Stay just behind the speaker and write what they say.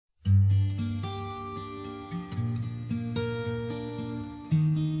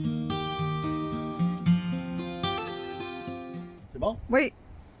bon? Oui.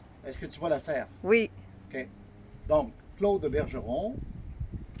 Est-ce que tu vois la serre? Oui. OK. Donc, Claude de Bergeron.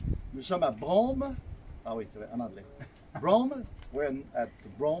 Nous sommes à Brome. Ah oui, c'est en anglais. Brome. At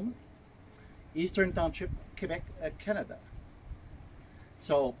Brome, Eastern Township, Québec, Canada.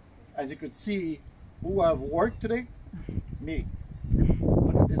 So, as you could see, who have worked today? Me.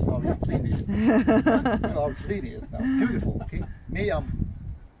 Look at this, how clean it is. Look how clean it is now. Beautiful, okay? Me,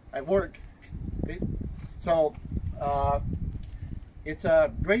 I work, okay? So, it's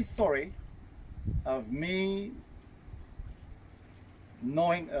a great story of me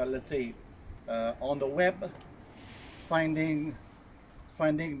knowing, let's say, on the web, finding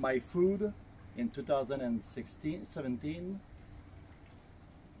my food in 2017.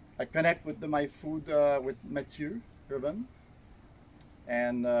 I connect with my food with Mathieu Urban,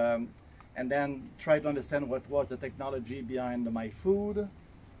 and then try to understand what was the technology behind my food.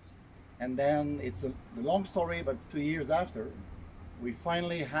 And then it's a long story, but 2 years after, we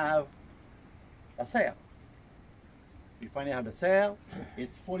finally have a serre. We finally have a serre.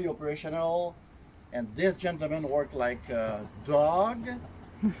 It's fully operational, and this gentleman worked like a dog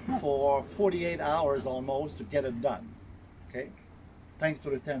for 48 hours almost to get it done. Okay, thanks to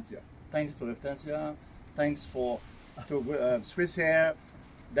Lufthansa. Thanks to Lufthansa. Thanks to Swiss Air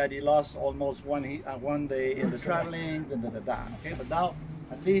that he lost almost one day in the traveling. Okay, but now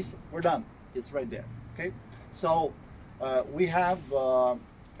at least we're done. It's right there. Okay, so we have a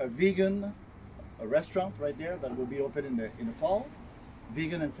vegan restaurant right there that will be open in the fall.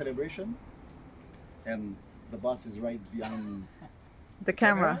 Vegan and celebration, and the boss is right behind the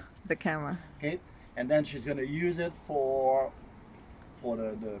camera. The camera. Okay, and then she's going to use it for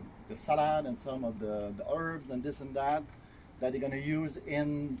the salad and some of the herbs and this and that they're going to use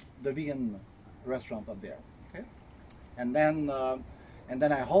in the vegan restaurant up there. Okay, and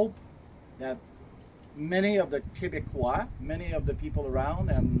then I hope that many of the Québécois, many of the people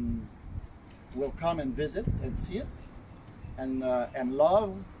around, and will come and visit and see it, and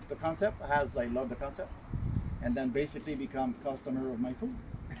love the concept as I love the concept, and then basically become customer of my food.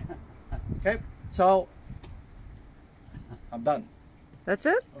 Okay, so I'm done. That's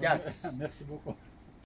it? Yes. Merci beaucoup.